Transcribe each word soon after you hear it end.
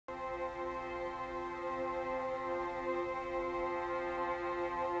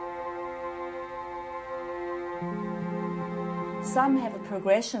Some have a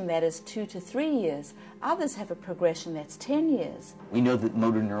progression that is 2 to 3 years. Others have a progression that's 10 years. We know that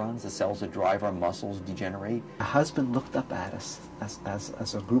motor neurons, the cells that drive our muscles, degenerate. My husband looked up at us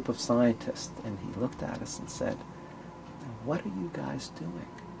as a group of scientists, and he looked at us and said, "What are you guys doing?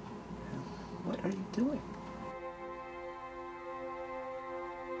 What are you doing?"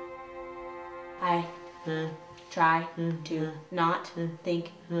 I try to not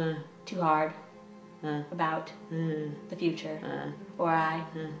think too hard about the future, or I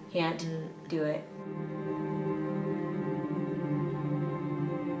can't do it.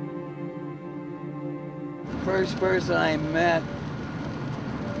 First person I met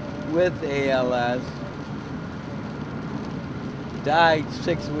with ALS died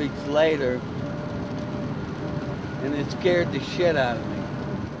 6 weeks later, and it scared the shit out of me.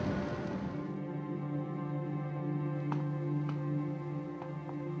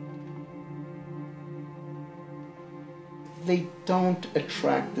 They don't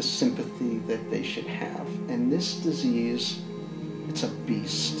attract the sympathy that they should have. And this disease, it's a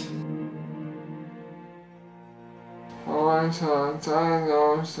beast. I was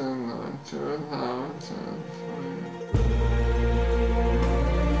diagnosed in 2003.